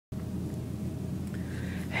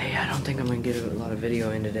yeah, I don't think I'm gonna get a lot of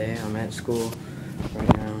video in today. I'm at school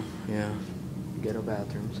right now. Yeah, ghetto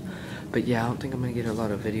bathrooms. But yeah, I don't think I'm gonna get a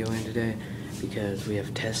lot of video in today because we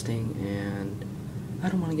have testing and I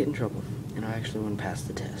don't want to get in trouble. And I actually want to pass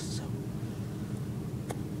the test, so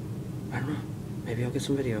I don't know. Maybe I'll get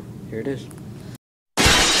some video. Here it is.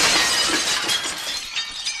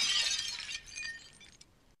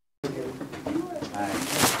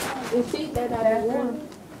 You see that I won.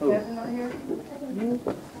 Kevin not here? You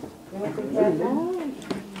want to Kevin?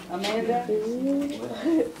 Amanda?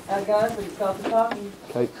 Guys, we coffee talking.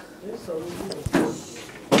 Okay.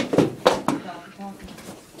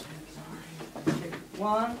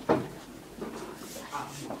 One.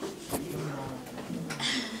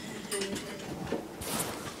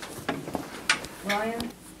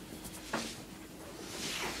 Ryan.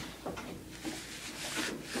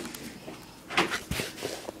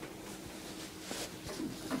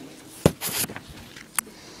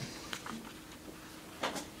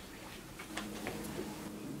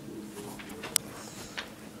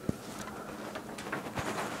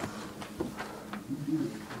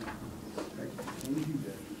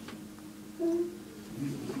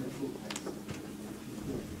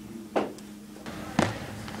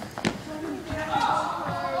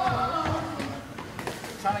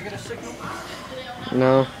 Trying to get a signal?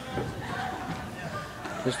 No.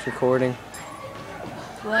 Just recording.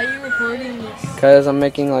 Why are you recording this? Because I'm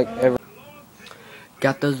making like every...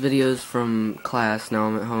 Got those videos from class, now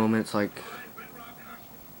I'm at home and it's like...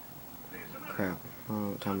 Crap, I don't know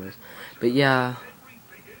what time it is. But yeah,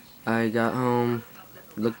 I got home,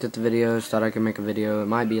 looked at the videos, thought I could make a video. It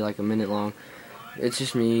might be like a minute long. It's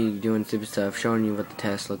just me doing stupid stuff, showing you what the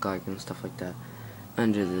tests look like and stuff like that.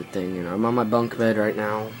 Under the thing, you know. I'm on my bunk bed right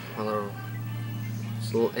now.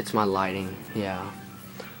 It's my lighting, yeah.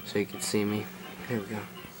 So you can see me. Here we go.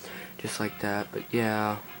 Just like that, but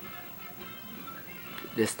yeah.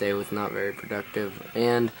 This day was not very productive.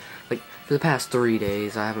 And, like, for the past 3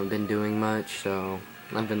 days, I haven't been doing much, so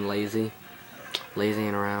I've been lazying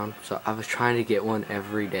around. So I was trying to get one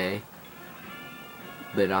every day.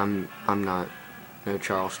 But I'm not no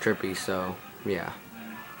Charles Trippy, so, yeah.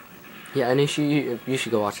 Yeah, and you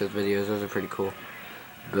should go watch those videos. Those are pretty cool.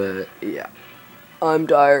 But yeah, I'm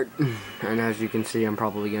tired, and as you can see, I'm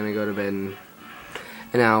probably gonna go to bed in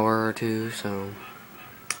an hour or two. So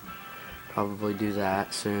probably do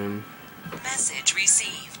that soon. Message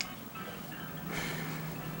received.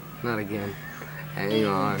 Not again. Hang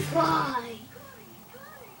on. Why?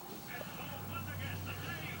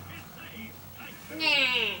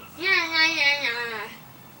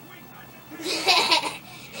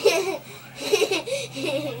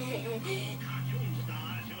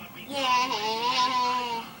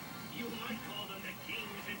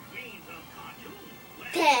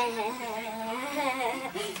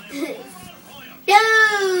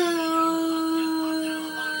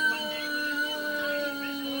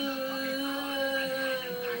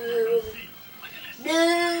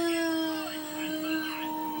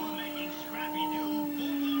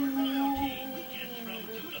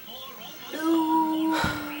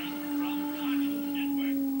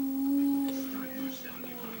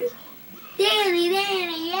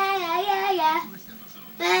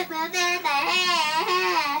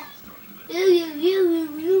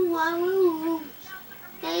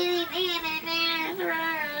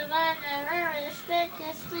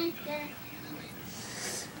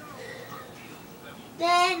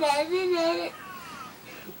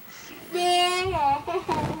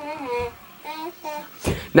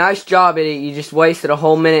 Nice job, idiot. You just wasted a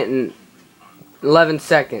whole minute and 11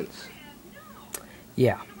 seconds.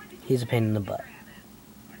 Yeah, he's a pain in the butt.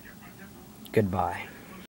 Goodbye.